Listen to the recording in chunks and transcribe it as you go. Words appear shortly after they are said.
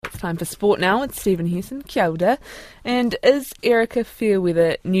Time for sport now with Stephen Hewson. Kia ora. And is Erika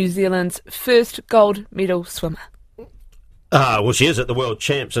Fairweather New Zealand's first gold medal swimmer? Well, she is at the World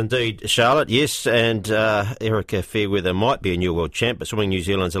Champs indeed, Charlotte, yes, and Erika Fairweather might be a new world champ, but Swimming New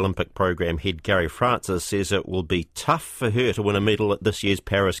Zealand's Olympic programme head Gary Francis says it will be tough for her to win a medal at this year's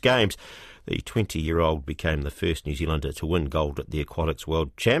Paris Games. The 20-year-old became the first New Zealander to win gold at the Aquatics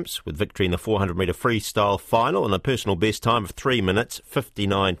World Champs, with victory in the 400-metre freestyle final and a personal best time of 3 minutes,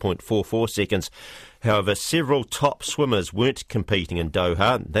 59.44 seconds. However, several top swimmers weren't competing in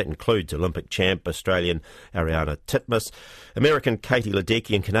Doha. That includes Olympic champ Australian Ariarne Titmus, American Katie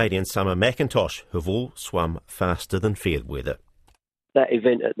Ledecky and Canadian Summer McIntosh, who've all swum faster than Fairweather. That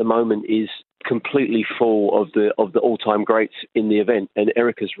event at the moment is completely full of the all-time greats in the event, and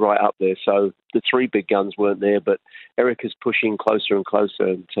Erika's right up there. So the three big guns weren't there, but Erika's pushing closer and closer,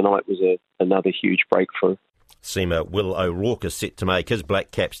 and tonight was another huge breakthrough. Seamer Will O'Rourke is set to make his Black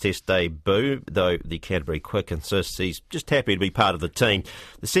Caps Test debut, though the Canterbury Quick insists he's just happy to be part of the team.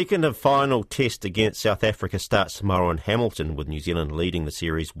 The second and final test against South Africa starts tomorrow in Hamilton, with New Zealand leading the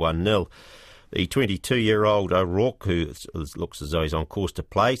series 1-0. The 22-year-old O'Rourke, who looks as though he's on course to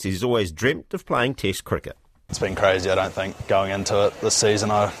play, says he's always dreamt of playing Test cricket. It's been crazy. I don't think going into it this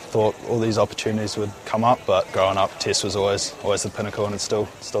season I thought all these opportunities would come up, but growing up, Test was always the pinnacle, and it still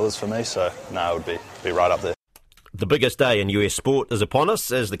is for me, so no, it would be right up there. The biggest day in US sport is upon us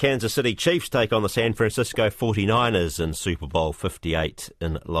as the Kansas City Chiefs take on the San Francisco 49ers in Super Bowl 58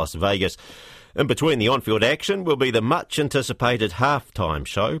 in Las Vegas. In between the on-field action will be the much-anticipated halftime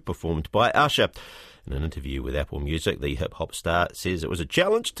show performed by Usher. In an interview with Apple Music, the hip-hop star says it was a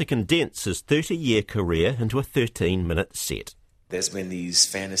challenge to condense his 30-year career into a 13-minute set. There's been these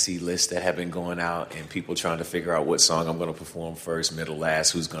fantasy lists that have been going out and people trying to figure out what song I'm going to perform first, middle,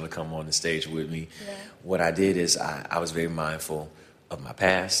 last, who's going to come on the stage with me. Yeah. What I did is I was very mindful of my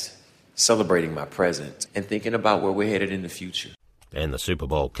past, celebrating my present, and thinking about where we're headed in the future. And the Super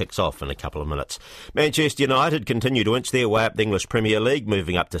Bowl kicks off in a couple of minutes. Manchester United continue to inch their way up the English Premier League,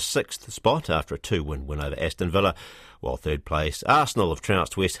 moving up to 6th spot after a 2-win win over Aston Villa, while third place Arsenal have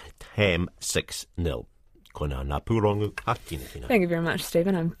trounced West Ham 6-0. Thank you very much,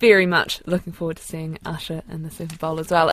 Stephen. I'm very much looking forward to seeing Usher in the Super Bowl as well.